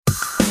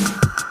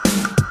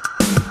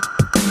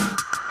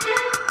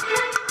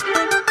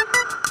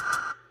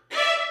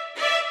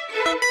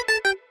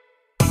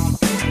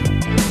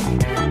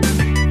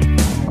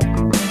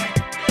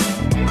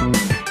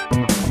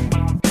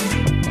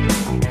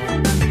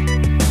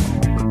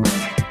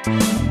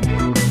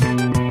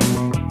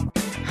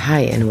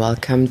Hi, and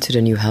welcome to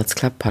the New Health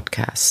Club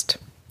podcast.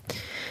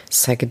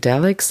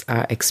 Psychedelics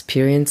are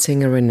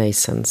experiencing a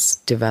renaissance,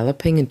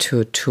 developing into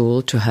a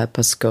tool to help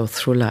us go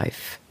through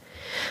life.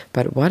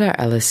 But what are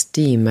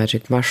LSD,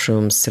 magic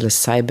mushrooms,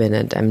 psilocybin,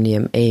 and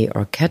MDMA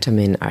or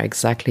ketamine are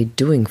exactly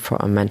doing for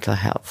our mental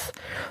health,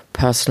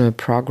 personal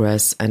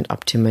progress, and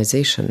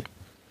optimization?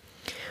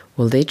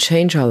 Will they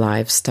change our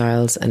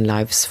lifestyles and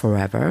lives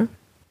forever?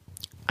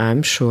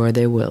 I'm sure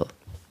they will.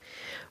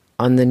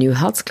 On the New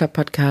Health Club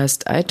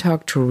podcast, I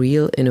talk to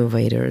real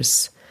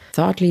innovators,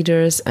 thought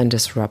leaders, and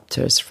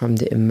disruptors from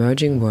the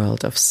emerging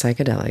world of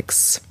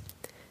psychedelics.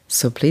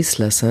 So please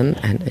listen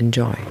and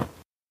enjoy.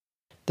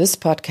 This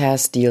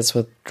podcast deals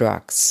with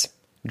drugs.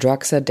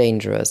 Drugs are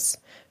dangerous.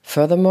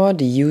 Furthermore,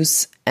 the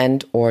use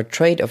and/or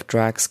trade of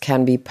drugs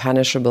can be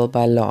punishable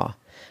by law.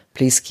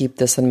 Please keep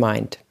this in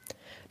mind.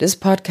 This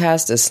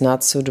podcast is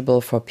not suitable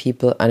for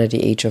people under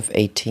the age of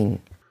 18.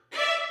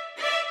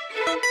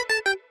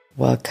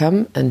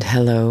 Welcome and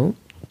hello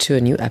to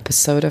a new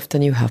episode of the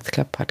New Health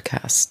Club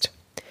podcast.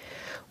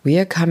 We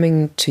are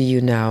coming to you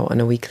now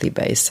on a weekly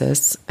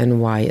basis, and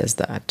why is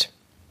that?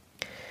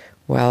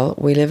 Well,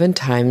 we live in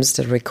times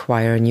that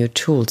require new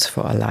tools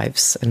for our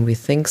lives, and we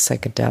think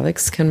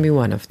psychedelics can be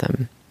one of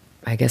them.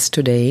 My guest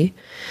today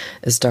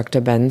is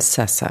Dr. Ben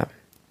Sessa.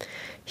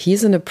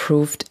 He's an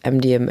approved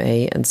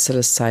MDMA and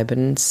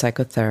psilocybin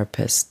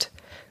psychotherapist,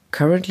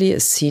 currently a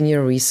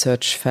senior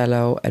research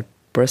fellow at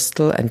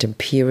Bristol and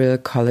Imperial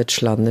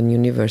College London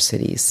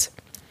universities.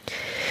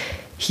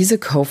 He's a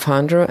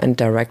co-founder and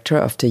director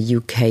of the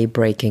UK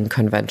Breaking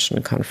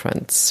Convention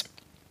Conference.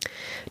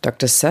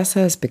 Dr.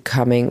 Sessa is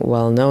becoming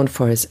well known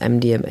for his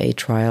MDMA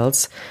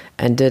trials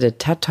and did a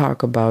TED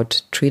Talk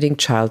about treating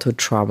childhood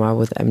trauma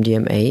with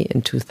MDMA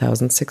in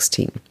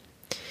 2016.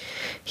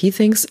 He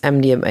thinks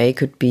MDMA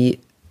could be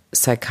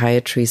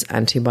psychiatry's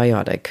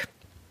antibiotic.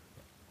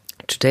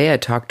 Today I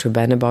talked to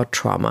Ben about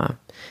trauma.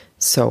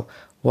 So,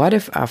 what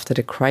if after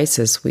the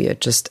crisis we are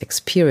just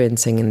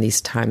experiencing in these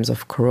times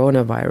of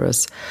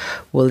coronavirus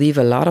will leave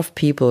a lot of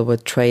people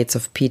with traits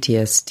of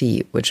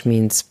PTSD, which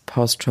means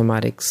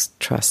post-traumatic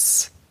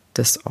stress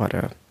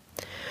disorder?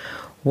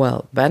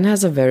 Well, Ben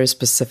has a very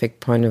specific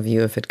point of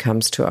view if it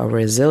comes to our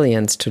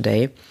resilience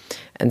today.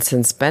 And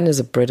since Ben is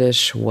a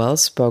British,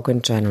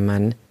 well-spoken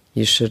gentleman,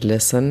 you should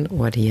listen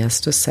what he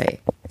has to say.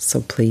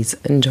 So please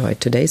enjoy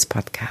today's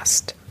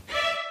podcast.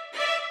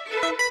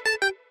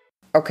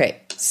 Okay,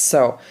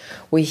 so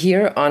we're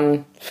here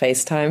on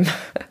FaceTime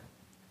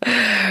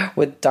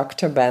with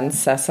Dr. Ben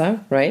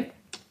Sessa, right?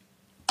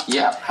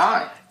 Yeah,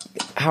 hi.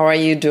 How are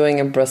you doing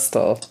in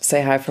Bristol?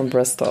 Say hi from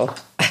Bristol.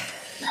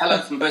 Hello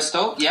from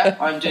Bristol. Yeah,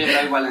 I'm doing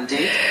very well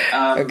indeed.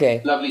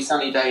 Okay. Lovely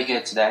sunny day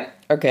here today.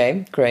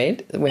 Okay,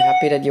 great. We're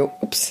happy that you...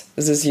 Oops,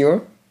 is this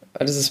you?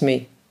 Or this is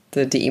me?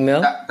 The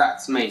email?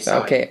 That's me,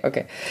 sorry.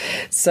 Okay.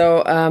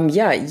 So,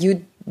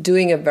 you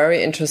doing a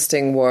very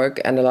interesting work,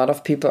 and a lot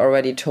of people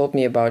already told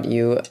me about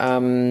you,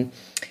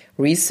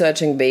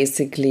 researching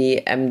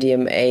basically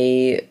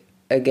MDMA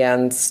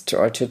against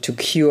or to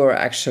cure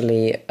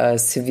actually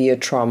severe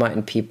trauma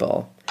in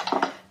people.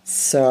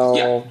 So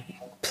yeah.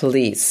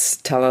 Please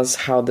tell us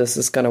how this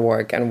is going to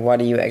work and what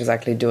are you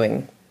exactly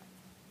doing?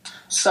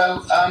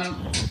 So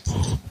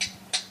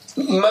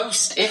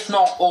most, if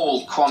not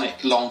all,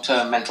 chronic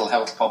long-term mental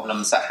health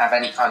problems that have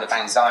any kind of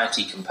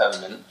anxiety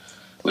component,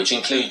 which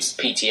includes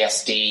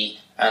PTSD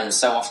and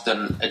so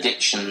often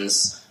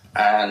addictions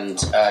and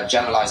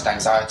generalized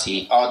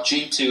anxiety, are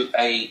due to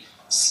a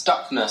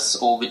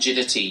stuckness or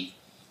rigidity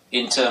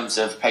in terms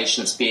of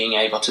patients being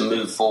able to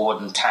move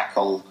forward and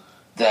tackle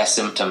their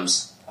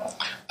symptoms.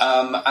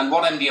 And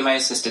what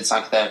MDMA-assisted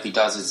psychotherapy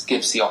does is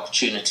gives the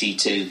opportunity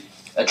to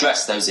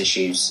address those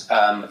issues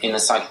in a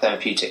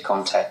psychotherapeutic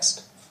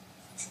context.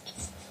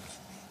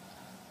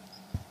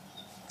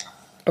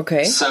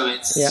 Okay. So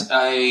it's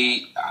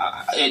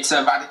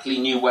a radically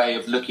new way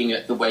of looking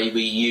at the way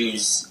we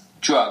use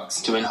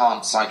drugs to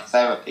enhance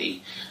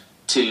psychotherapy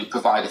to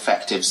provide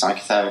effective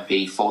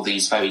psychotherapy for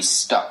these very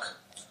stuck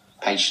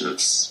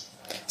patients.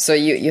 So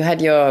you had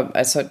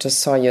just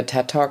saw your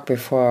TED Talk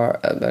before,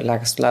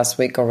 last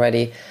week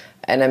already,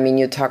 and I mean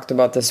you talked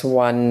about this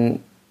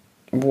one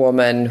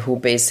woman who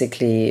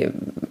basically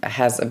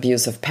has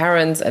abusive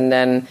parents and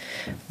then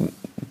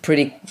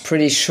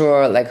pretty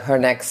sure like her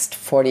next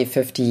 40,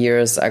 50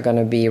 years are going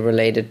to be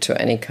related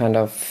to any kind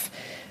of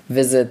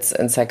visits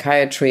in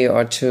psychiatry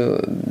or to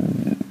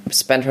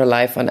spend her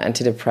life on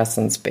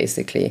antidepressants,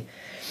 basically.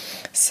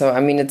 So, I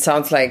mean, it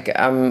sounds like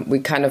we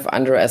kind of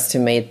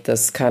underestimate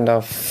this kind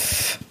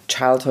of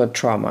childhood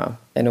trauma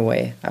in a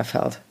way, I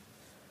felt.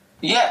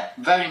 Yeah,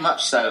 very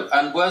much so.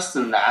 And worse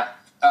than that,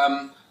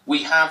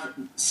 we have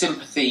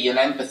sympathy and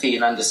empathy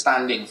and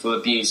understanding for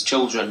abused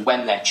children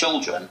when they're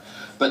children.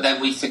 But then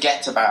we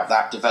forget about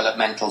that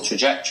developmental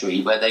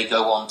trajectory where they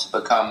go on to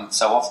become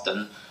so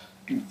often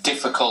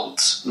difficult,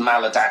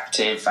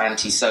 maladaptive,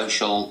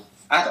 antisocial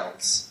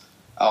adults,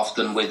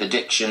 often with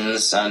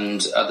addictions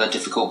and other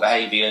difficult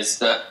behaviours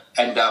that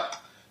end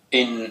up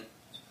in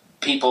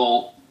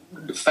people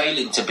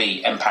failing to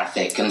be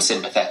empathic and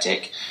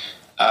sympathetic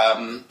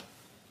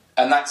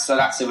And that's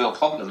a real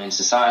problem in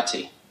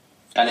society,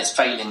 and it's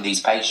failing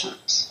these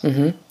patients.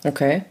 Mm-hmm.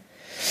 Okay.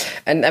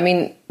 And I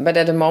mean, but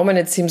at the moment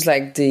it seems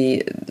like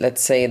the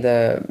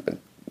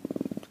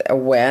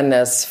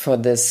awareness for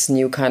this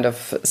new kind of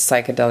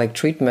psychedelic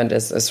treatment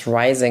is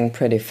rising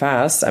pretty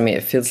fast. I mean,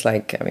 it feels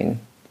like,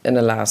 in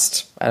the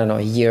last,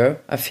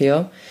 year, I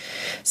feel.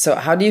 So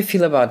how do you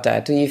feel about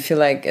that? Do you feel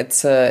like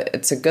it's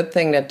a good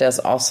thing that there's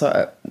also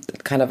a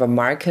kind of a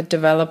market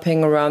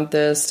developing around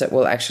this that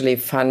will actually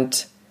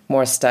fund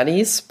more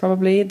studies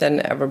probably than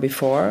ever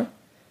before?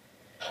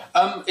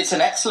 It's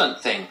an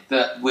excellent thing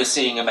that we're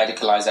seeing a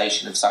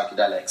medicalization of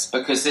psychedelics,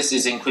 because this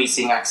is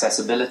increasing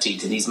accessibility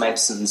to these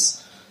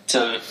medicines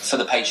for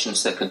the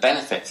patients that could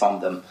benefit from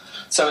them.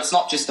 So it's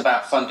not just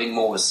about funding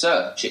more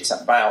research, it's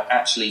about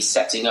actually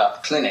setting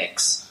up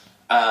clinics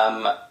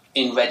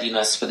in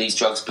readiness for these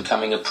drugs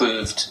becoming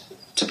approved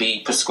to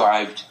be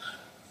prescribed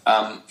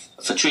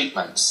for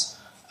treatments.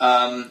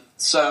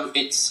 So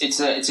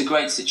it's a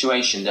great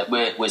situation that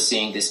we're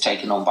seeing this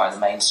taken on by the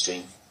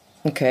mainstream.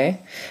 Okay.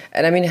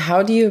 And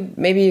how do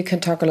maybe you can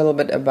talk a little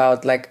bit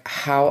about like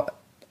how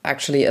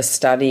actually a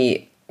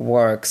study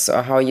works,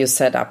 or how you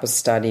set up a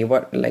study?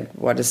 What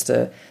is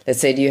let's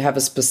say, do you have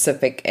a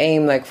specific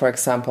aim? Like, for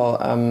example,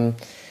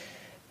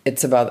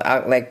 it's about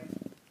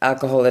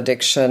alcohol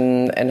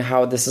addiction and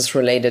how this is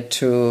related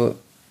to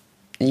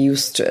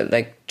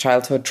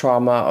childhood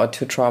trauma or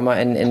to trauma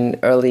in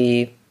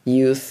early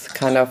youth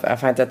kind of. I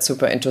find that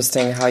super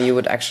interesting, how you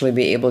would actually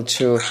be able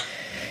to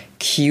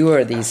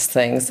cure these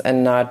things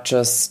and not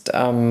just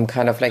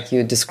kind of like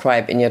you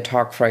describe in your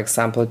talk, for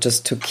example,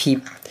 just to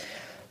keep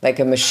like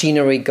a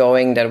machinery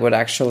going that would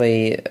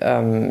actually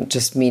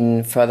just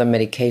mean further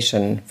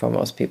medication for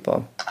most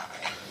people.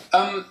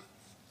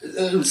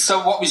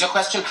 So what was your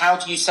question? How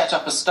do you set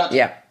up a study?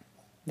 Yeah,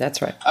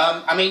 that's right.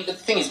 The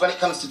thing is, when it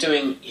comes to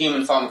doing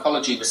human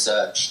pharmacology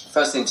research, the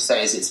first thing to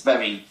say is it's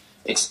very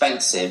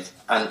expensive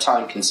and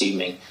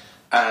time-consuming,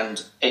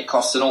 and it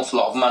costs an awful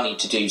lot of money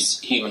to do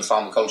human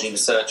pharmacology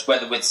research,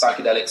 whether with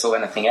psychedelics or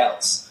anything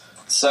else.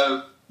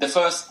 So the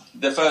first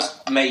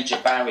major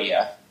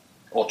barrier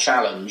or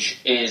challenge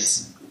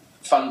is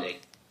funding.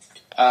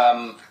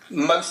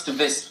 Most of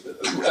this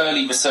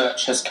early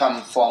research has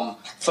come from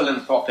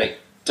philanthropic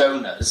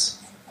donors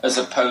as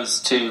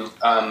opposed to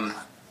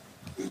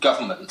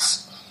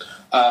governments,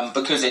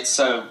 because it's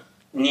so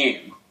new.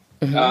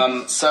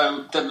 Mm-hmm.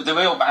 So the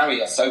real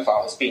barrier so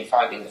far has been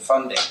finding the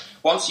funding.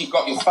 Once you've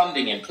got your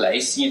funding in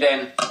place, you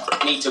then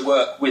need to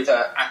work with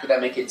an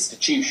academic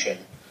institution,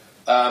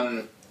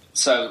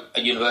 so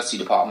a university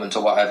department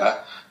or whatever,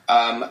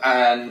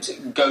 and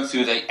go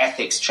through the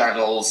ethics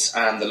channels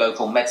and the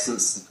local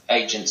medicines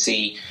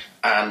agency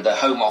and the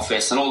Home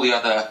Office and all the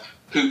other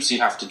hoops you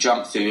have to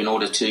jump through in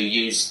order to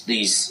use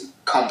these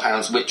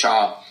compounds, which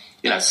are,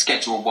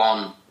 Schedule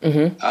 1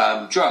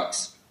 mm-hmm.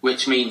 Drugs,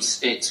 which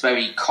means it's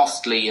very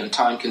costly and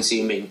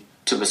time-consuming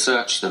to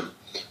research them.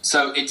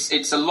 So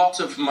it's a lot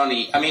of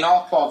money.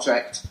 Our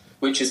project,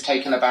 which has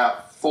taken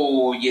about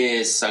 4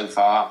 years so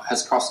far,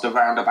 has cost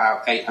around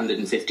about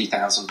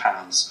 £850,000.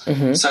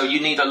 Mm-hmm. So you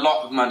need a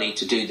lot of money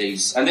to do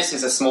these. And this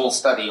is a small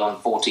study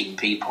on 14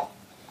 people.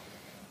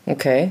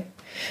 Okay.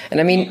 And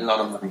a lot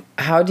of money.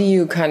 How do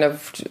you kind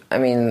of,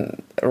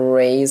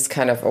 raise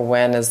kind of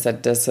awareness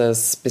that this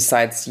is,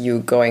 besides you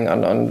going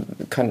on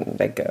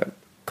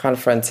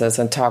conferences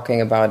and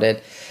talking about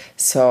it?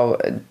 So,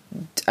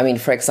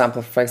 for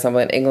example,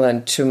 in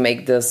England, to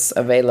make this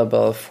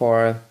available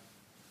for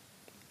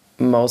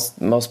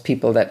most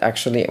people that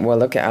actually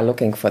are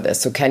looking for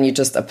this. So can you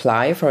just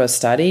apply for a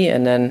study,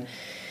 and then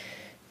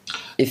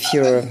if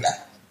you're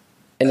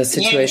in a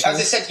situation... As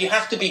I said, you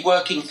have to be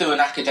working through an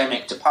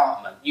academic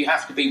department. You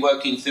have to be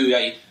working through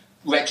a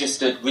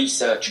registered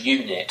research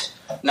unit.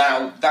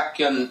 Now,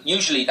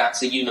 usually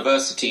that's a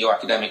university or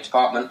academic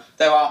department.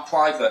 There are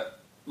private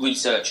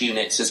research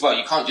units as well.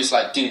 You can't just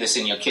do this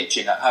in your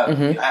kitchen at home.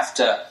 Mm-hmm.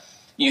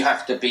 You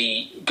have to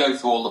go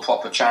through all the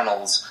proper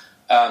channels,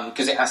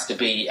 because it has to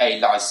be a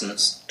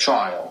licensed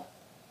trial.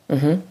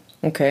 Mm-hmm.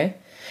 Okay.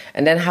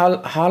 And then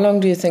how long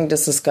do you think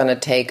this is going to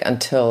take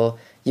until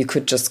you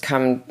could just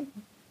come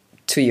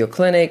to your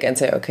clinic and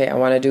say, okay, I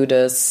want to do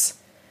this,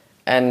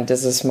 and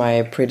this is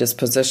my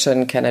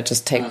predisposition, can I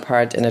just take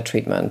part in a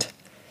treatment?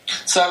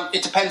 So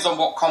it depends on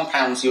what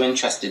compounds you're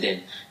interested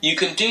in. You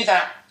can do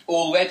that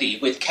already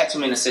with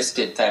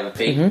ketamine-assisted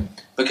therapy, mm-hmm.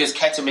 because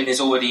ketamine is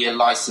already a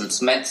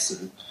licensed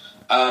medicine.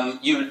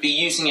 You would be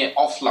using it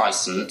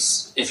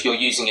off-license if you're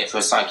using it for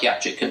a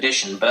psychiatric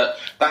condition, but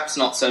that's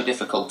not so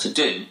difficult to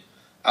do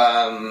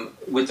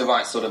with the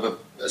right sort of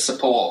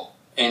support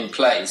in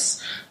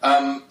place.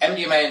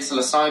 MDMA and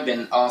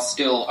psilocybin are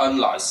still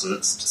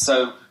unlicensed,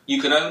 so you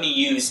can only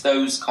use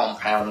those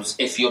compounds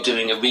if you're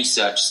doing a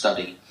research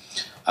study.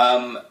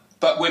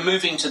 But we're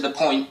moving to the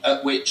point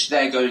at which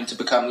they're going to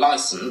become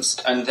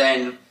licensed, and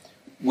then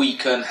we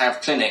can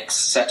have clinics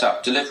set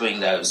up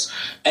delivering those.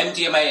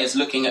 MDMA is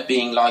looking at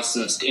being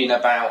licensed in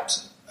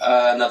about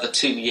another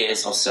 2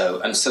 years or so,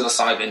 and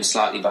psilocybin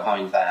slightly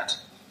behind that.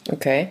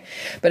 Okay.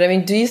 But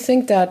do you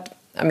think that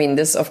I mean,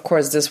 this, of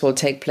course, this will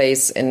take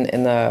place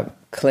in a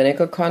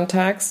clinical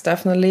context,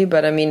 definitely.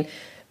 But I mean,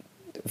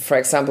 for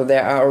example,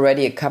 there are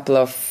already a couple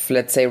of,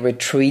 let's say,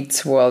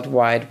 retreats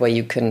worldwide where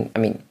you can, I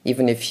mean,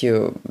 even if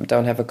you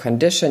don't have a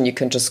condition, you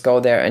can just go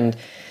there and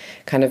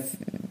kind of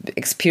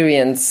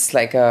experience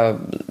like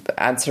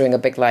answering a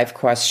big life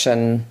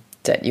question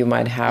that you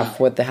might have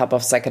with the help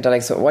of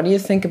psychedelics. So what do you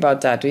think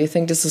about that? Do you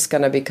think this is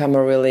going to become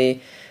a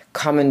really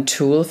common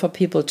tool for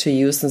people to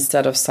use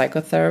instead of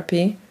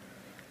psychotherapy?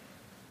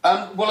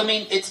 Well, I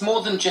mean, it's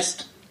more than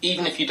just,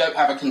 even if you don't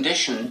have a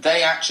condition,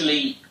 they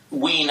actually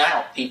wean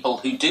out people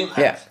who do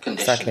have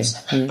conditions,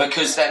 exactly.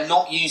 Because they're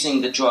not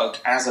using the drug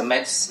as a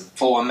medicine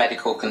for a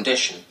medical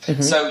condition.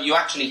 So you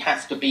actually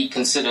have to be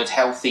considered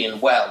healthy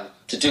and well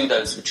to do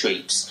those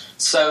retreats.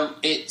 So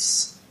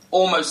it's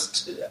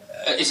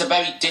a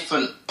very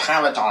different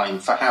paradigm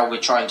for how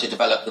we're trying to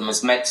develop them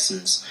as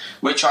medicines.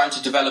 We're trying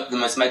to develop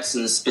them as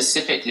medicines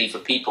specifically for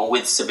people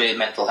with severe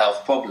mental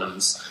health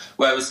problems,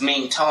 whereas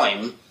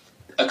meantime,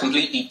 a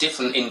completely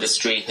different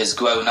industry has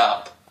grown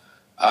up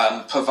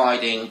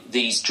providing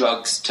these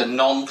drugs to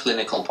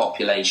non-clinical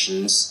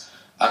populations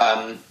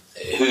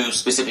who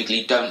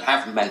specifically don't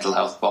have mental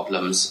health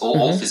problems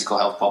or physical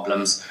health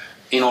problems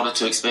in order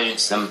to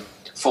experience them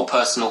for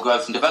personal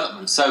growth and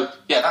development. So,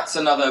 yeah, that's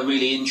another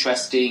really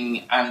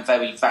interesting and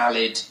very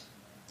valid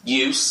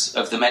use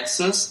of the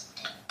medicines.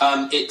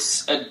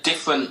 It's a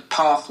different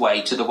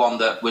pathway to the one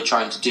that we're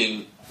trying to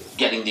do,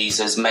 getting these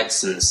as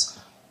medicines.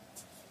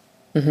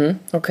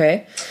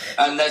 Okay.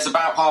 And there's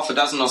about half a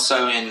dozen or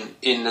so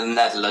in the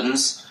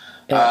Netherlands.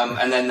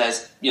 And then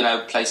there's,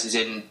 places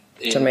in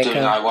Jamaica,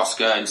 doing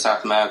ayahuasca in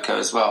South America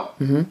as well.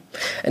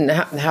 And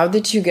how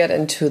did you get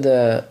into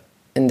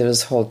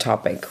this whole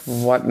topic?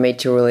 What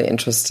made you really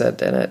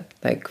interested in it,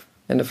 like,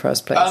 in the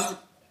first place?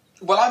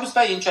 Well, I was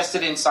very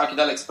interested in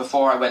psychedelics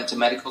before I went to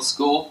medical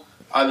school.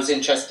 I was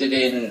interested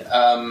in,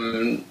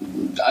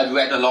 I'd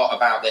read a lot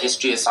about the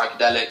history of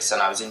psychedelics,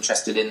 and I was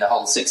interested in the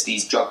whole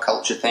 60s drug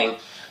culture thing.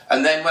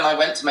 And then when I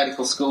went to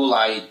medical school,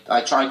 I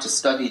tried to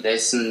study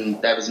this,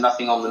 and there was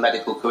nothing on the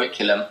medical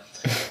curriculum.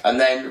 And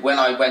then when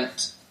I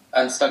went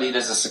and studied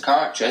as a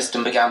psychiatrist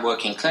and began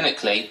working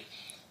clinically,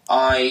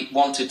 I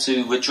wanted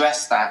to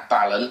redress that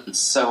balance.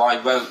 So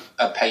I wrote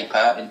a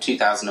paper in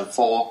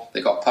 2004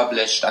 that got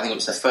published. I think it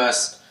was the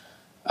first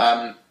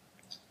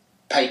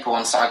paper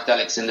on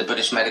psychedelics in the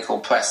British medical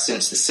press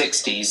since the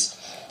 60s.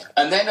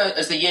 And then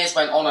as the years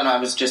went on and I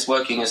was just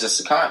working as a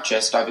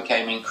psychiatrist, I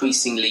became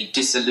increasingly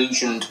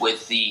disillusioned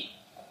with the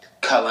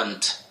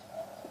current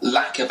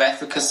lack of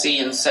efficacy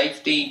and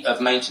safety of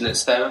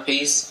maintenance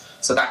therapies.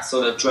 So that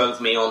sort of drove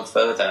me on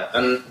further.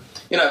 And,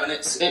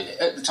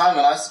 at the time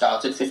when I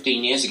started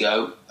 15 years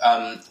ago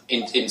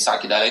in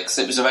psychedelics,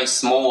 it was a very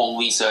small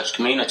research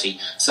community,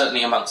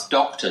 certainly amongst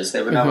doctors.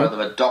 There were no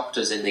other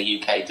doctors in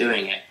the UK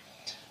doing it.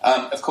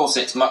 Of course,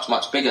 it's much,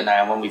 much bigger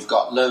now when we've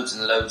got loads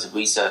and loads of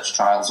research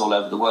trials all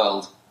over the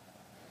world.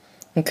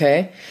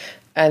 Okay.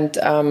 And,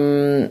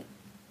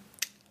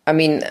 I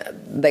mean,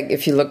 like,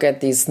 if you look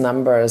at these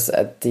numbers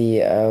at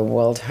the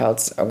World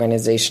Health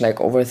Organization, like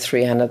over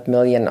 300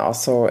 million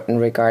also in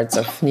regards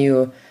of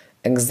new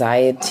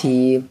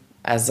anxiety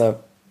as a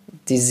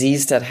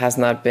disease that has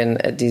not been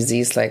a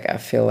disease, like, I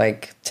feel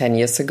like 10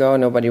 years ago,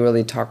 nobody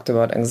really talked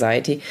about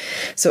anxiety.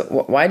 So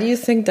why do you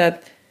think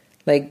that,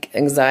 like,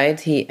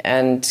 anxiety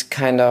and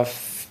kind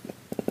of,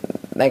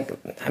 like,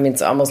 I mean,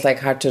 it's almost like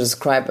hard to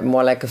describe,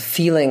 more like a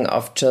feeling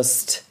of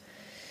just,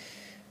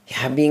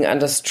 being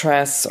under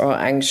stress or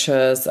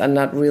anxious and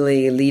not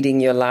really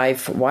leading your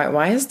life.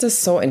 Why is this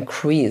so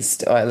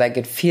increased? Or, like,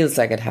 it feels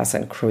like it has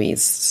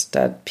increased,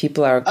 that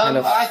people are kind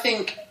of... I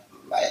think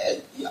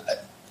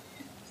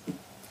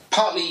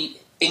partly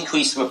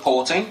increased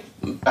reporting.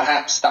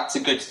 Perhaps that's a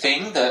good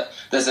thing, that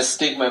there's a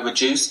stigma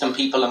reduced and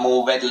people are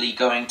more readily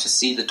going to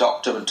see the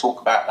doctor and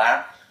talk about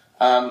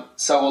that.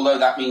 So although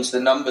that means the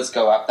numbers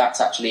go up,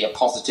 that's actually a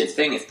positive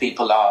thing if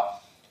people are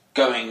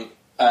going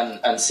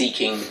and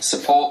seeking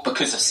support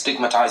because of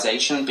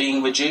stigmatization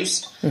being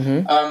reduced.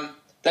 Then,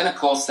 of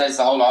course, there's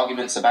the whole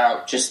arguments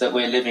about just that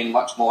we're living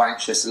much more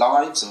anxious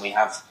lives and we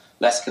have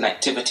less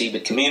connectivity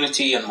with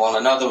community and one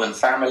another and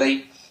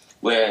family.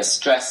 We're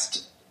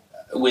stressed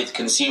with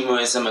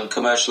consumerism and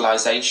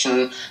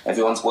commercialization.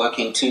 Everyone's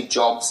working 2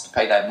 jobs to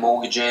pay their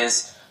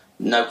mortgages,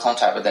 no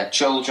contact with their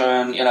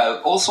children,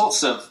 all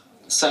sorts of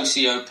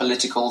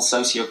socio-political,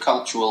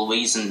 socio-cultural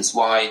reasons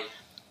why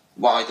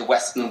the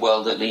Western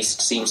world at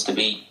least seems to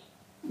be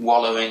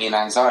wallowing in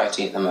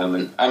anxiety at the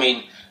moment. I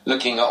mean,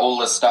 looking at all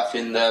the stuff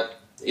in the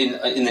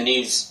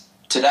news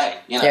today,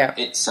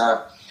 it's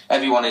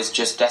everyone is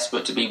just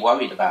desperate to be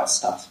worried about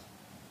stuff.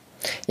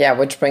 Yeah,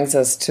 which brings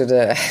us to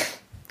the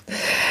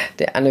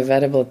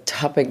unavoidable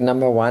topic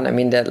number 1. I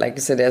mean, that, like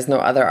you said, there's no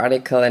other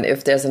article, and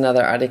if there's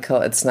another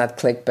article, it's not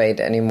clickbait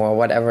anymore,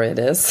 whatever it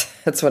is.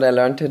 That's what I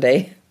learned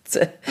today.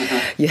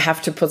 You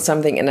have to put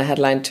something in a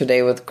headline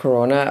today with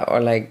Corona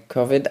or like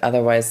COVID,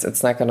 otherwise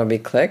it's not going to be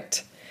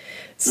clicked.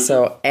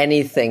 So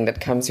anything that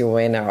comes your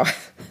way now,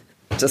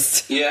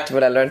 just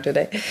what I learned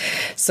today.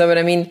 So, but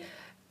I mean,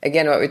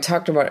 again, what we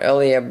talked about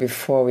earlier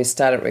before we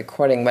started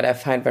recording, what I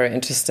find very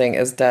interesting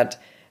is that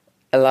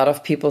a lot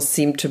of people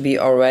seem to be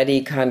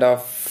already kind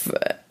of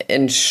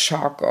in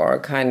shock or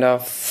kind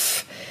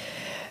of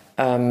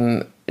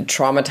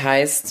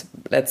traumatized,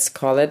 let's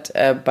call it,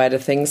 by the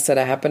things that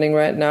are happening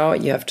right now.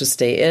 You have to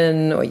stay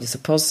in, or you're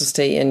supposed to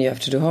stay in, you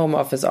have to do home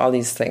office, all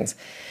these things.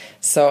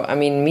 So, I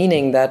mean,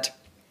 meaning that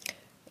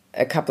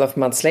a couple of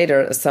months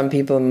later, some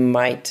people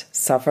might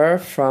suffer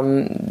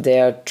from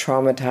their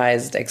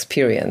traumatized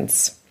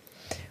experience,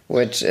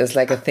 which is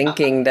like a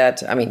thinking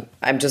that, I mean,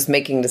 I'm just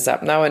making this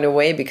up now in a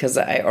way because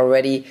I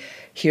already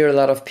hear a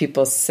lot of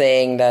people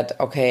saying that,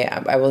 okay,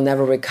 I will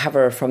never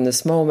recover from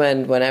this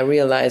moment when I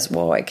realize,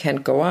 whoa, I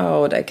can't go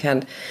out, I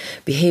can't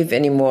behave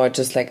anymore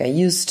just like I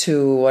used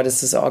to. What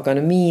is this all going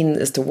to mean?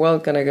 Is the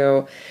world going to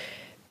go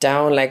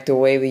down like the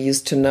way we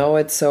used to know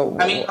it? So,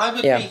 I mean, I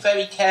would be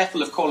very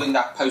careful of calling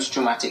that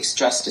post-traumatic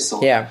stress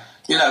disorder. Yeah.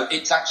 You know,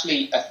 it's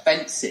actually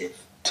offensive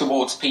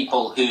towards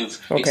people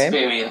who've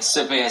experienced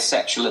severe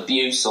sexual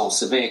abuse or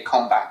severe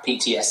combat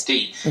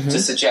PTSD to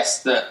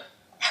suggest that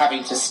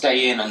having to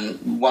stay in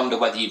and wonder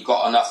whether you've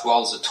got enough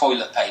rolls of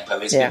toilet paper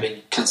is to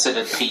be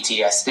considered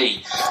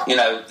PTSD. You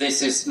know,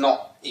 this is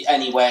not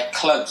anywhere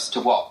close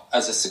to what,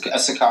 as a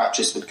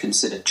psychiatrist, would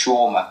consider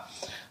trauma.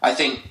 I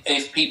think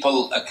if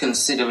people are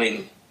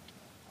considering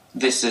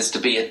this as to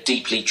be a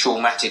deeply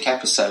traumatic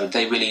episode,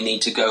 they really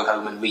need to go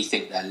home and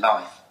rethink their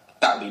life.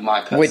 That would be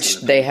my personal Which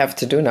opinion. they have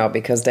to do now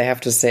because they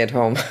have to stay at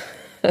home.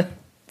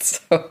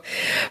 So,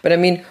 but I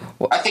mean,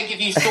 I think if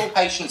you saw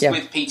patients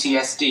with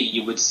PTSD,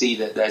 you would see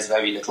that there's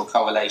very little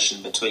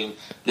correlation between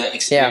the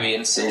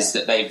experiences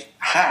that they've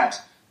had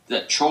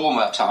that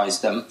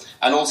traumatized them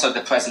and also the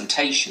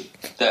presentation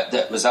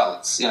that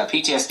results. You know,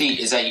 PTSD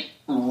is a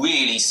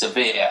really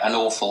severe and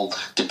awful,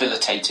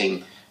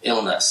 debilitating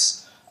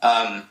illness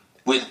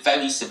with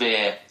very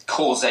severe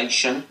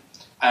causation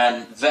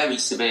and very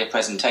severe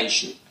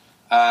presentation.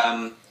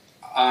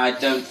 I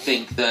don't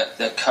think that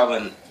the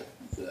current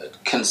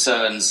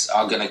concerns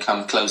are going to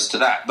come close to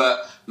that,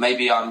 but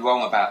maybe I'm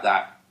wrong about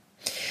that.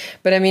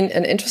 But I mean,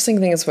 an interesting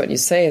thing is what you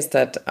say is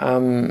that,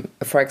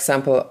 for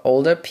example,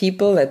 older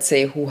people, let's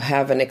say, who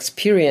have an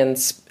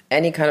experience,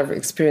 any kind of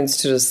experience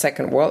to the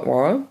Second World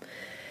War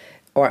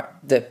or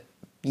the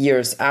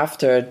years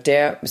after,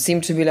 they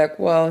seem to be like,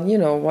 well, you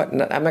know what,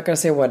 I'm not going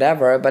to say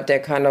whatever, but they're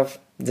kind of,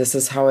 this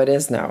is how it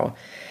is now.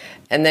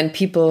 And then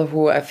people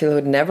who I feel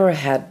who never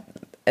had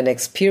an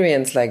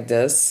experience like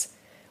this,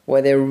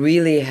 where they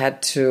really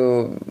had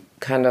to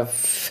kind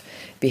of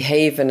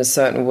behave in a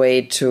certain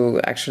way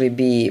to actually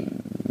be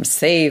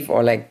safe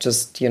or like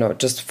just, you know,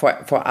 just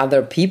for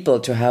other people,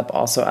 to help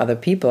also other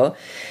people,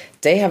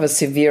 they have a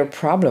severe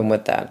problem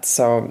with that.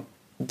 So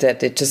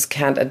that they just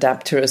can't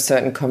adapt to a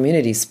certain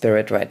community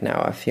spirit right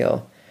now, I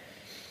feel.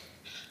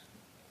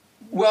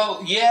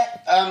 Well,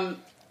 yeah,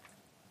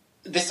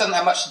 this doesn't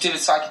have much to do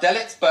with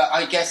psychedelics, but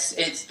I guess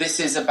this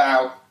is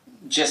about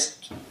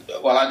just,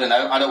 well, I don't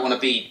know, I don't want to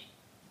be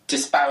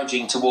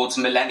disparaging towards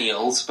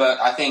millennials, but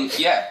I think,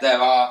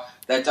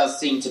 there does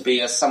seem to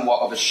be a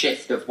somewhat of a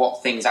shift of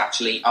what things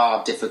actually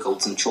are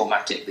difficult and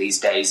traumatic these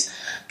days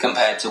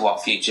compared to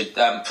what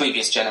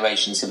previous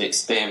generations have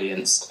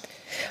experienced.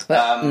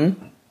 Well,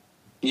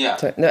 Yeah.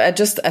 So, no, I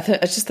just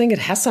think it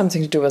has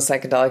something to do with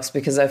psychedelics,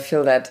 because I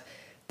feel that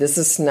this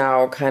is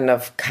now kind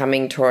of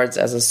coming towards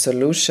as a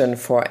solution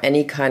for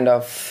any kind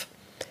of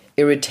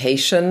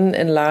irritation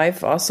in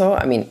life also.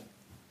 I mean,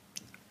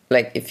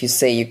 like if you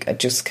say you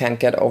just can't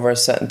get over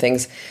certain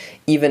things,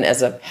 even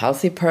as a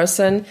healthy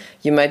person,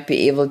 you might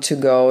be able to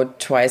go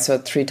 2 or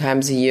 3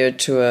 times a year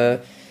to a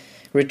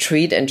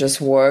retreat and just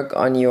work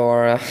on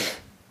your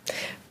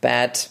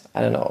bad,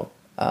 I don't know,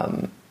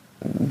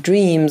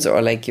 dreams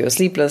or like your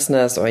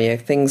sleeplessness or your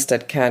things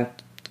that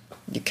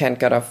you can't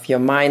get off your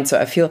mind. So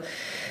I feel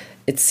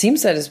it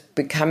seems that it's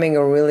becoming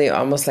a really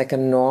almost like a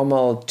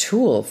normal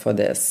tool for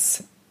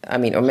this. I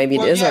mean, or maybe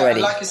it is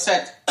already. Like I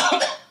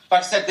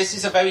said, this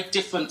is a very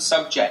different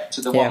subject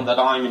to the one that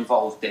I'm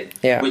involved in,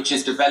 which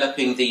is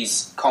developing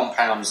these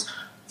compounds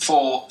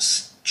for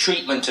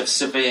treatment of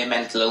severe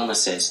mental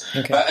illnesses.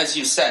 Okay. But as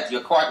you said,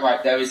 you're quite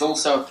right. There is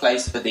also a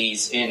place for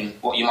these in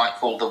what you might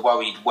call the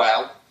worried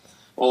well,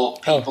 or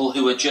people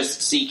who are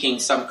just seeking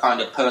some kind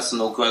of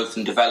personal growth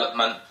and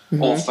development,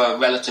 or for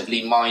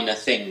relatively minor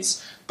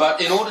things. But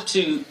in order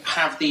to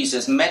have these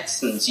as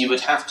medicines, you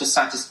would have to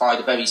satisfy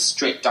the very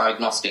strict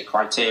diagnostic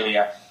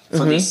criteria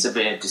for these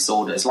severe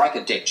disorders, like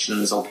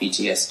addictions or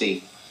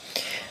PTSD.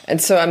 And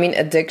so, I mean,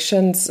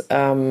 addictions,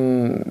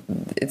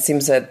 it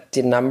seems that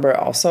the number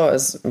also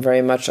is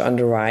very much on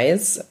the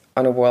rise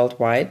on a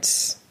worldwide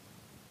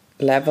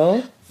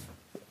level,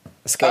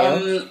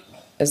 scale.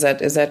 Is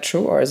that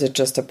true, or is it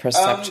just a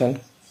perception?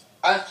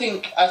 I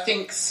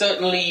think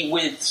certainly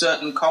with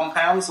certain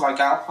compounds like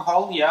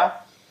alcohol,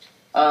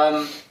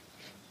 I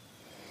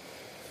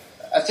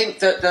think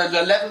that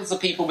the levels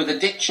of people with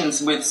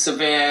addictions, with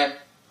severe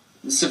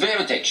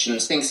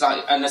addictions, things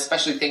like, and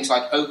especially things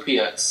like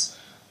opiates,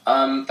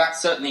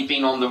 that's certainly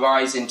been on the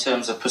rise in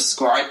terms of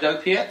prescribed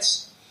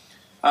opiates.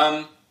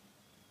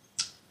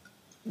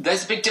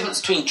 There's a big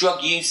difference between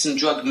drug use and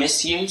drug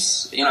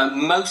misuse. You know,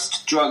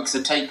 most drugs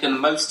are taken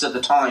most of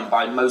the time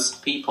by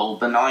most people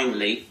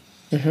benignly,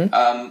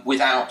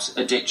 without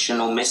addiction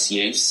or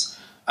misuse.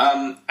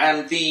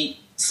 And the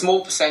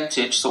small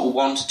percentage, sort of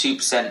 1 to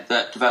 2%,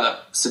 that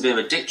develop severe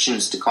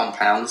addictions to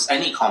compounds,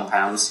 any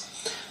compounds,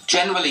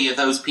 generally are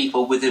those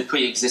people with a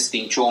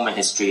pre-existing trauma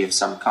history of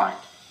some kind.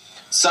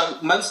 So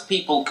most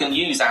people can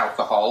use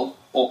alcohol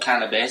or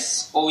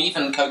cannabis or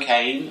even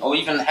cocaine or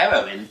even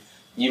heroin,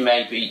 you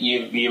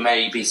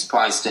may be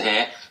surprised to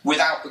hear,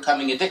 without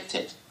becoming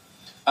addicted.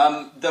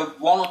 The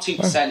 1 or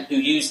 2% who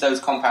use those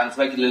compounds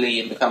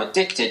regularly and become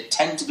addicted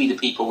tend to be the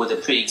people with a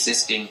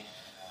pre-existing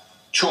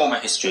trauma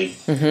history.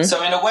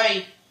 So in a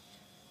way,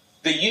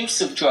 the use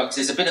of drugs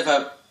is a bit of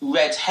a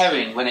red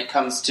herring when it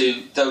comes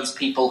to those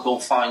people who'll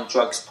find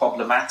drugs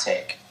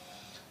problematic.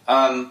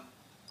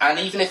 And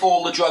even if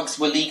all the drugs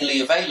were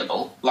legally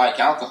available, like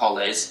alcohol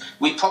is,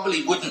 we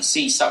probably wouldn't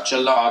see such a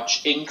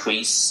large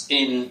increase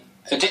in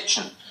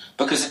addiction,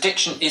 because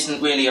addiction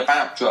isn't really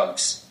about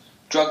drugs.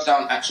 Drugs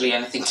aren't actually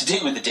anything to do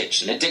with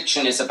addiction.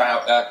 Addiction is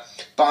about a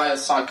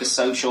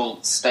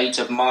biopsychosocial state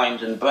of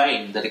mind and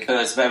brain that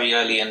occurs very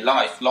early in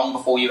life, long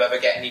before you ever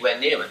get anywhere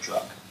near a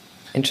drug.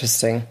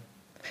 Interesting.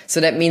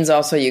 So that means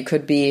also you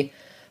could be,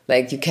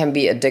 like, you can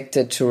be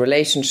addicted to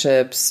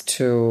relationships,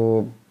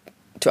 to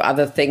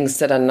other things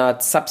that are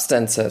not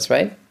substances,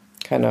 right?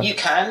 Kind of. You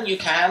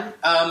can.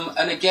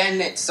 And again,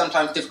 it's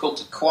sometimes difficult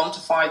to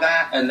quantify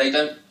that, and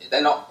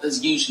they're not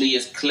as usually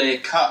as clear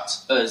cut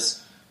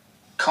as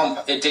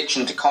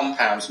addiction to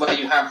compounds, where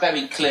you have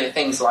very clear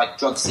things like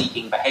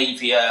drug-seeking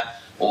behaviour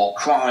or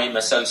crime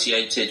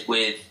associated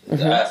with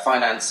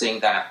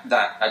financing that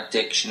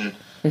addiction,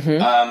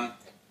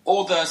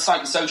 or the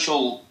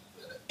psychosocial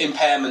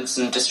impairments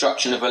and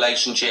destruction of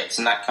relationships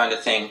and that kind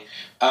of thing.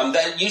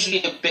 They're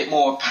usually a bit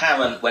more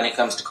apparent when it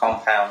comes to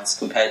compounds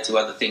compared to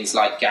other things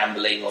like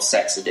gambling or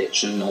sex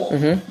addiction or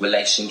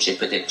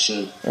relationship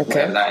addiction,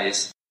 whatever that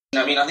is.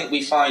 I mean, I think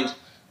we find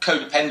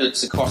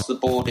codependence across the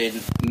board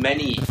in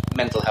many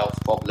mental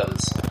health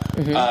problems,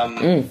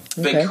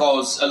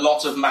 because a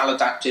lot of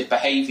maladaptive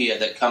behaviour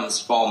that comes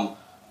from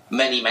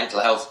many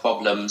mental health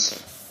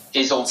problems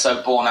is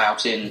also borne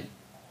out in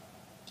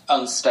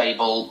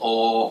unstable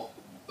or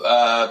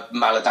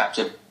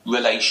maladaptive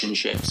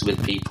relationships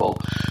with people,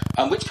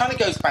 which kind of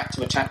goes back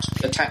to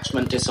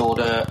attachment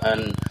disorder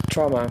and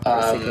trauma,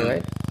 basically,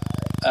 right?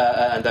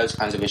 And those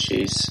kinds of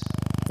issues.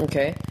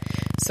 Okay.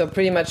 So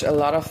pretty much a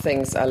lot of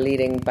things are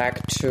leading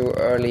back to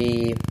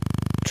early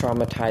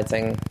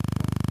traumatizing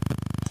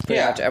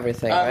pretty much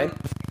everything, right?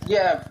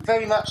 Yeah,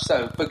 very much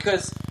so,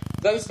 because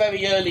those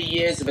very early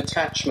years of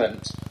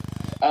attachment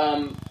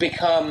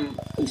become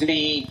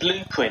the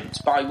blueprint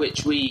by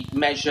which we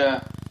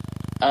measure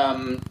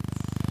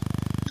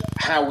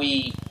how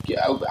we...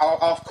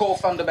 our core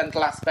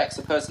fundamental aspects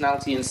of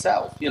personality and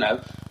self, you know,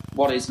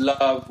 what is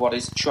love, what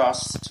is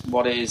trust,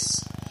 what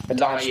is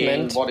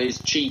lying, what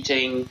is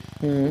cheating,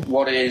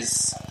 what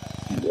is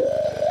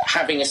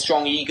having a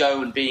strong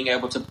ego and being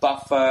able to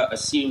buffer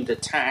assumed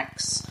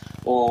attacks,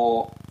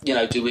 or, you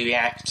know, do we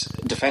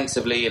react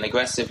defensively and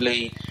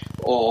aggressively,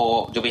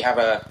 or do we have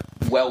a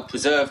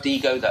well-preserved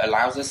ego that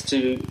allows us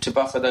to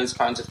buffer those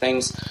kinds of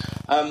things?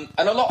 And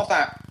a lot of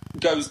that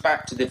goes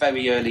back to the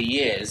very early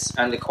years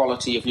and the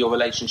quality of your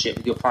relationship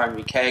with your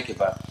primary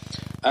caregiver.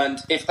 And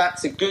if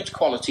that's a good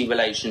quality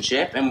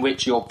relationship in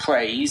which you're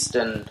praised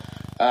and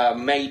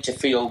made to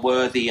feel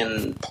worthy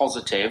and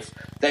positive,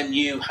 then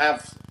you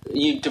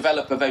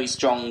develop a very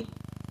strong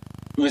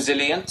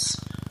resilience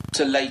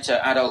to later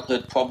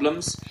adulthood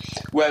problems.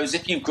 Whereas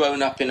if you've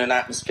grown up in an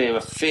atmosphere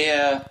of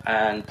fear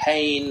and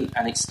pain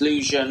and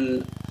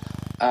exclusion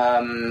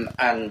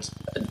and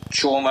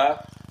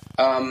trauma,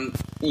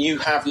 you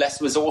have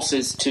less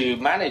resources to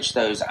manage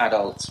those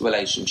adult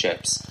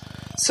relationships.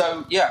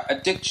 So, yeah,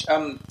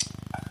 early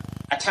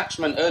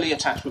attachment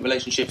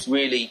relationships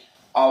really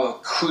are a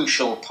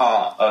crucial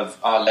part of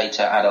our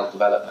later adult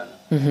development.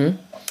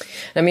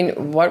 I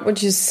mean, what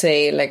would you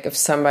say, like, if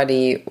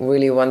somebody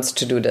really wants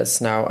to do this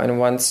now and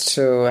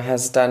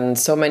has done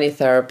so many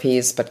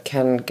therapies but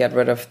can get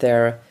rid of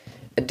their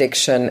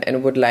addiction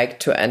and would like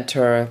to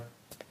enter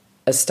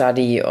a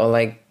study or,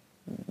 like,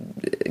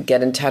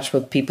 get in touch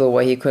with people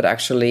where he could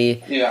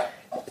actually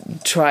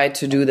try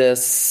to do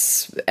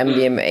this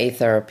MDMA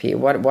therapy?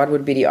 What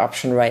would be the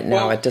option right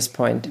now at this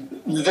point?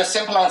 The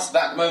simple answer to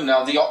that at the moment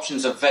now, the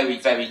options are very,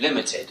 very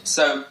limited.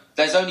 So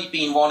there's only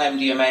been one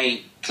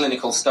MDMA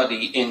clinical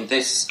study in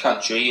this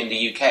country, in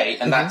the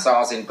UK, and that's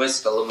ours in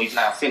Bristol, and we've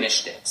now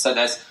finished it. So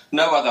there's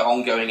no other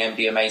ongoing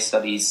MDMA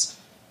studies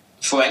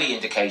for any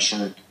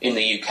indication in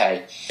the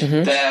UK.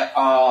 There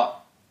are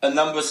a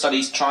number of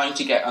studies trying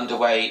to get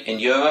underway in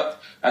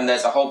Europe, and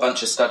there's a whole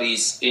bunch of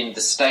studies in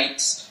the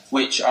States,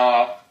 which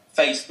are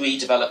phase 3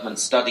 development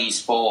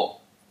studies for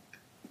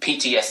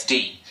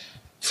PTSD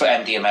for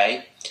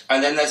MDMA.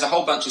 And then there's a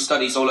whole bunch of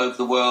studies all over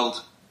the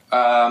world.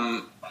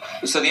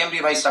 So the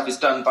MDMA stuff is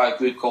done by a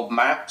group called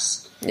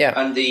MAPS.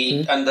 And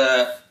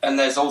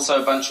there's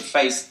also a bunch of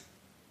phase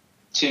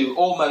to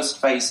almost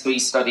phase 3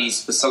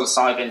 studies for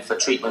psilocybin for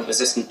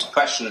treatment-resistant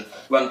depression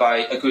run by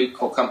a group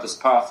called Compass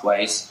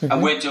Pathways.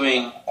 And we're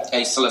doing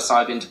a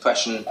psilocybin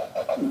depression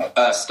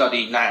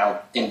study now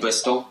in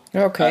Bristol.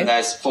 Okay. And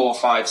there's 4 or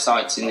 5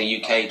 sites in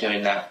the UK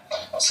doing that.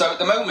 So at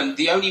the moment,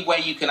 the only way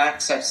you can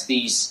access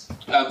these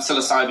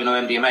psilocybin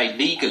or MDMA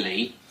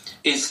legally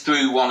is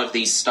through one of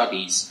these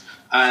studies.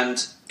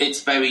 And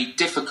it's very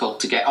difficult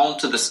to get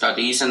onto the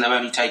studies, and they're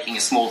only taking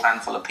a small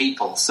handful of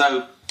people.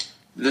 So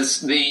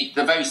the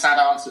very sad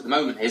answer at the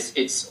moment is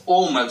it's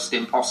almost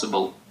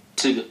impossible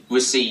to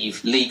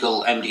receive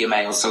legal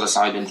MDMA or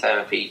psilocybin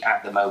therapy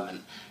at the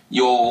moment.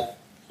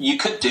 You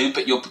could do,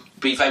 but you'll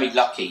be very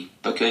lucky,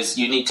 because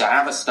you need to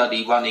have a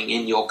study running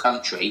in your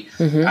country,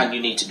 and you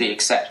need to be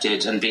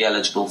accepted and be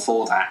eligible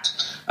for that.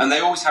 And they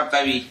always have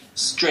very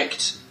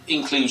strict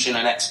inclusion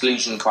and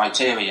exclusion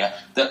criteria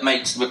that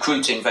makes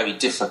recruiting very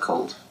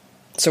difficult.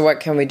 So what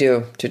can we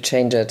do to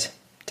change it?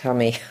 Tell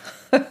me.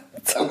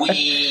 I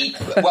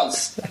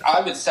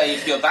would say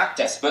if you're that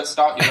desperate,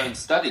 start your own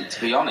study,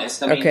 to be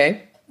honest. I mean,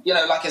 okay. You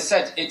know, like I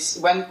said, it's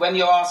when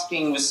you're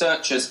asking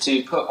researchers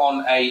to put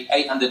on a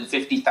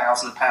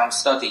 £850,000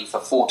 study for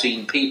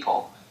 14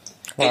 people,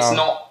 wow. It's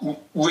not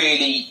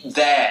really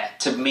there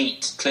to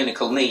meet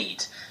clinical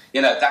need.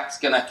 You know, that's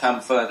going to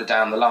come further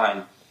down the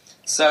line.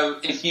 So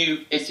if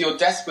you're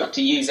desperate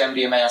to use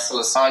MDMA or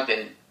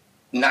psilocybin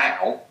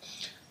now,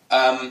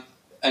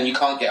 and you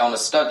can't get on a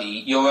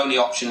study, your only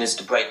option is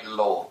to break the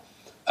law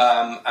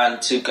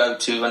and to go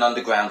to an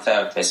underground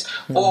therapist.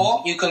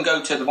 Or you can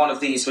go to one of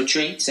these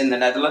retreats in the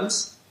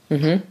Netherlands.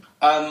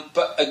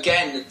 But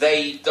again,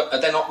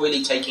 they're not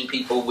really taking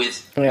people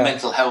with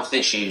mental health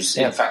issues.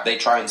 In fact, they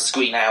try and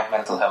screen out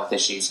mental health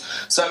issues.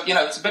 So, you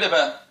know, it's a bit of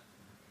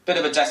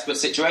a desperate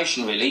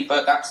situation, really,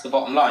 but that's the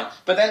bottom line.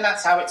 But then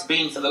that's how it's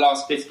been for the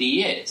last 50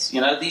 years.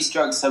 You know, these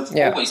drugs have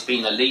always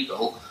been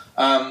illegal,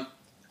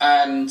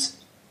 and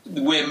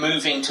we're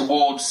moving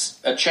towards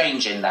a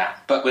change in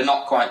that, but we're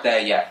not quite there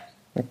yet.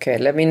 Okay,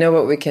 let me know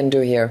what we can do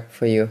here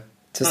for you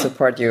to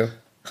support you.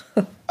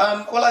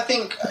 Well, I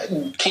think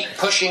keep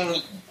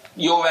pushing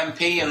your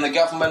MP and the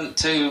government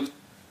to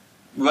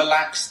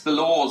relax the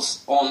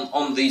laws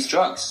on these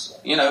drugs.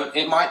 You know,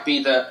 it might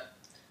be that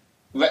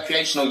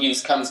recreational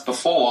use comes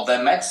before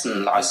their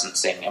medicine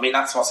licensing. I mean,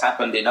 that's what's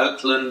happened in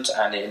Oakland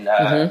and in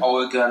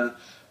Oregon,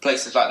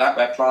 places like that,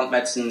 where plant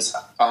medicines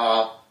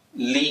are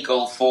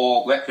legal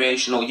for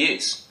recreational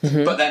use,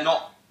 but they're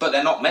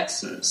not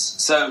medicines.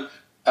 So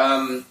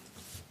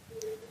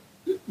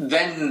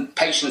then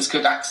patients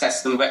could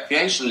access them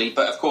recreationally,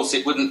 but of course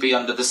it wouldn't be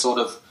under the sort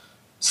of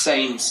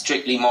same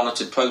strictly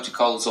monitored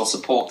protocols or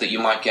support that you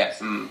might get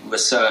from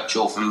research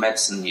or from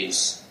medicine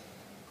use.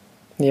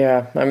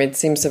 Yeah, I mean, it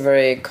seems a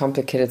very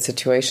complicated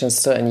situation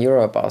still in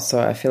Europe also.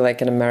 I feel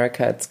like in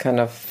America it's kind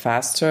of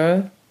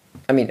faster.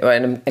 I mean, or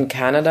in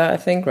Canada, I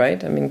think,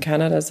 right? I mean,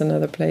 Canada is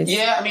another place.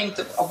 Yeah, I mean,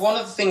 one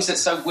of the things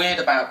that's so weird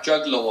about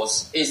drug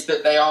laws is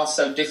that they are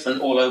so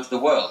different all over the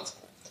world,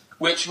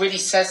 which really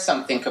says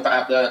something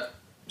about the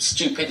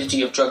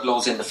stupidity of drug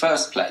laws in the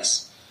first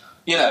place.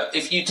 You know,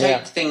 if you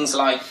take things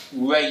like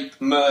rape,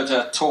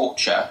 murder,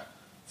 torture,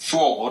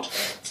 fraud,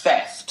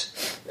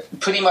 theft,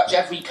 pretty much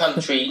every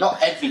country,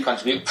 not every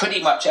country, but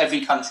pretty much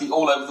every country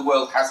all over the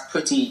world has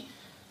pretty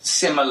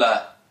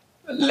similar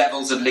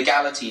levels of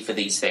legality for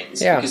these things,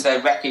 because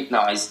they're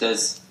recognised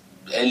as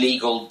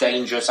illegal,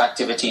 dangerous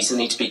activities that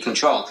need to be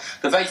controlled.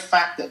 The very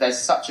fact that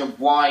there's such a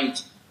wide,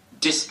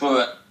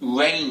 disparate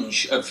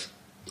range of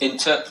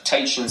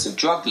interpretations of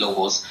drug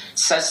laws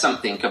says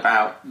something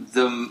about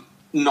them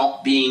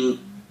not being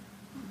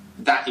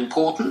that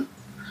important.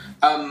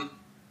 And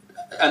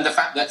the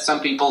fact that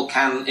some people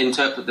can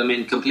interpret them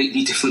in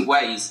completely different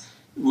ways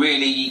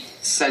really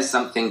says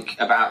something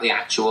about the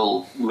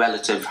actual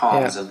relative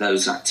harms of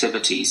those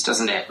activities,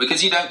 doesn't it?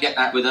 Because you don't get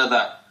that with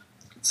other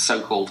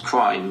so-called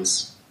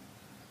crimes.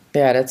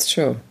 Yeah, that's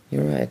true.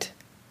 You're right.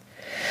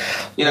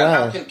 You know,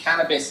 how can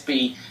cannabis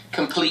be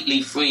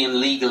completely free and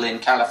legal in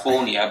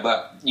California,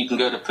 but you can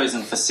go to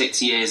prison for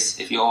 6 years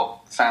if you're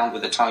found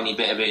with a tiny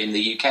bit of it in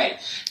the UK?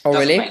 Oh,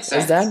 really? Is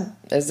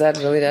that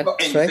really that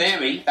strict? In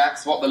theory,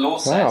 that's what the law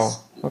says. Wow.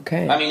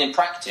 Okay. I mean, in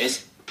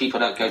practice,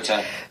 people don't go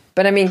to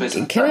But I mean,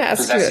 prison can for I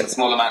ask possessing you?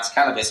 small amounts of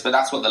cannabis, but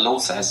that's what the law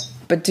says.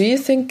 But do you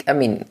think? I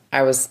mean,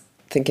 I was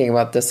thinking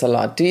about this a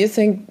lot. Do you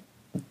think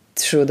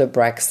through the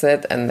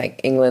Brexit and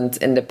like England's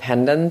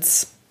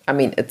independence, I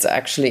mean, it's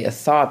actually a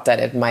thought that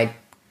it might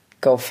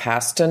go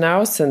faster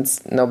now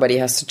since nobody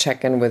has to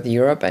check in with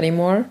Europe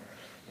anymore?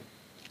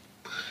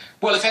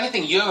 Well, if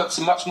anything, Europe's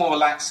much more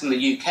relaxed than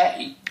the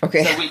UK.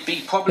 Okay. So we'd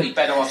be probably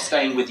better off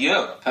staying with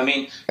Europe. I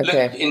mean, look,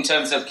 in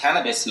terms of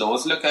cannabis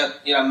laws, look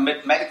at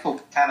medical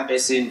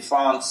cannabis in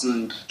France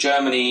and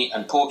Germany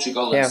and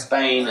Portugal and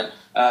Spain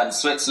and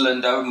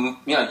Switzerland are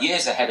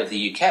years ahead of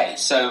the UK.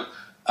 So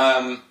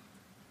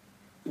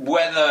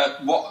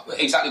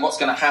what's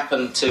going to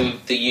happen to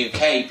the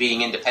UK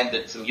being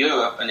independent from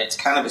Europe and its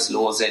cannabis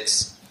laws,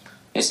 it's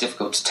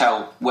difficult to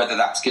tell whether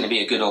that's going to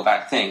be a good or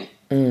bad thing.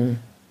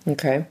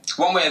 Okay.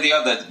 One way or the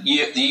other,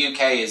 the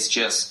UK is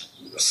just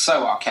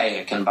so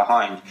archaic and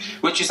behind,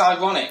 which is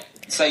ironic,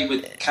 say,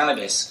 with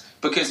cannabis,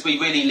 because we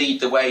really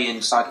lead the way in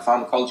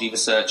psychopharmacology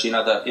research in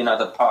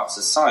other parts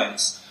of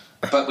science,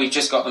 but we've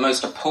just got the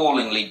most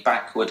appallingly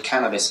backward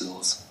cannabis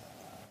laws.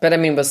 But I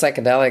mean, with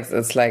psychedelics,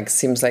 it's like,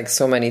 seems like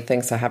so many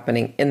things are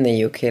happening in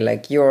the UK,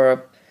 like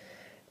Europe,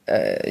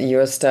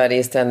 your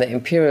studies, then the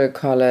Imperial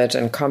College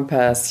and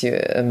Compass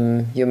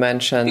you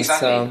mentioned.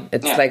 Exactly. So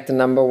it's like the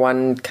number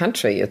one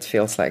country, it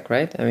feels like,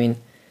 right? I mean,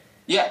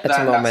 at the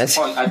moment. That's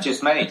the point I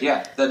just made,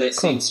 that it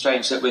seems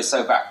strange that we're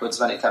so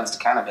backwards when it comes to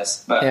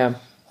cannabis. But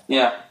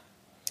yeah.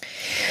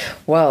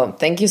 Well,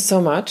 thank you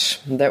so much.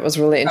 That was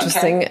really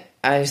interesting. Okay.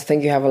 I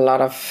think you have a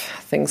lot of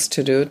things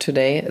to do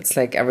today. It's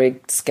like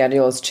every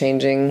schedule is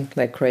changing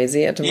like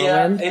crazy at the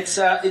moment.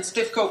 Yeah, it's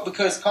difficult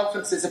because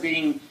conferences are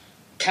being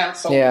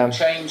cancelled and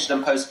changed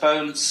and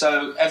postponed.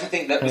 So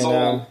everything that was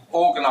all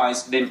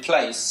organised and in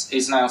place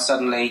is now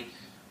suddenly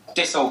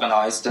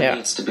disorganised and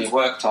needs to be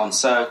worked on.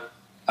 So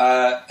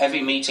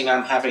every meeting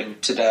I'm having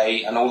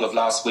today and all of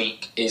last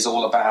week is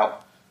all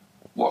about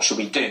what should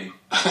we do.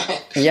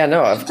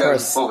 Of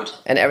course. Forward.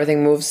 And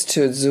everything moves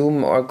to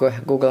Zoom or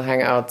Google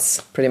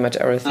Hangouts, pretty much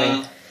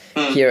everything.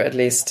 Here at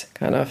least,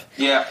 kind of.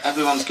 Yeah,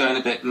 everyone's going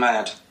a bit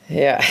mad.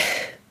 Yeah,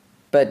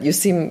 but you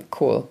seem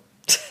cool.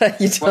 I'm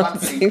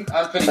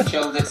pretty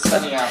chilled. It's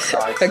sunny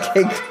outside.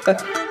 Okay, good.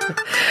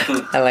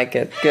 I like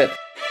it. Good.